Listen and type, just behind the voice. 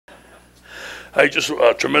Hey, just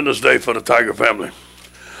a tremendous day for the Tiger family.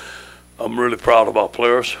 I'm really proud of our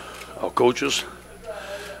players, our coaches,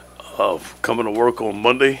 coming to work on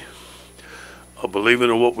Monday, believing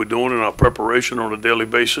in what we're doing in our preparation on a daily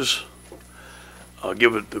basis. I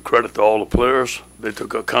give it the credit to all the players. They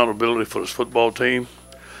took accountability for this football team.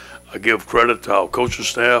 I give credit to our coaching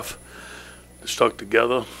staff. They stuck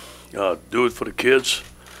together, do it for the kids.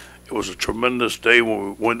 It was a tremendous day when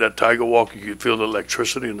we went that Tiger Walk. You could feel the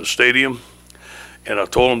electricity in the stadium. And I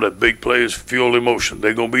told them that big plays fuel emotion.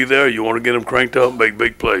 They're going to be there. You want to get them cranked up, make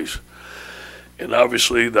big plays. And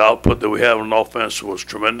obviously the output that we have on offense was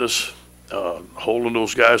tremendous. Holding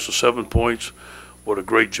those guys to 7 points, what a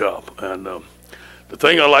great job. And the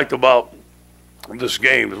thing I liked about this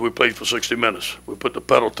game is we played for 60 minutes. We put the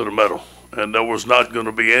pedal to the metal. And there was not going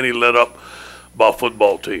to be any let up by a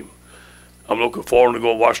football team. I'm looking forward to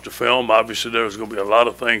go watch the film. Obviously there's going to be a lot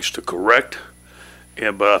of things to correct.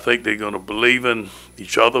 But I think they're going to believe in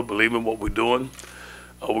each other, believe in what we're doing.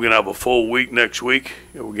 We're going to have a full week next week.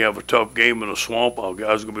 We're going to have a tough game in the swamp. Our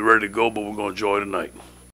guys are going to be ready to go, but we're going to enjoy tonight.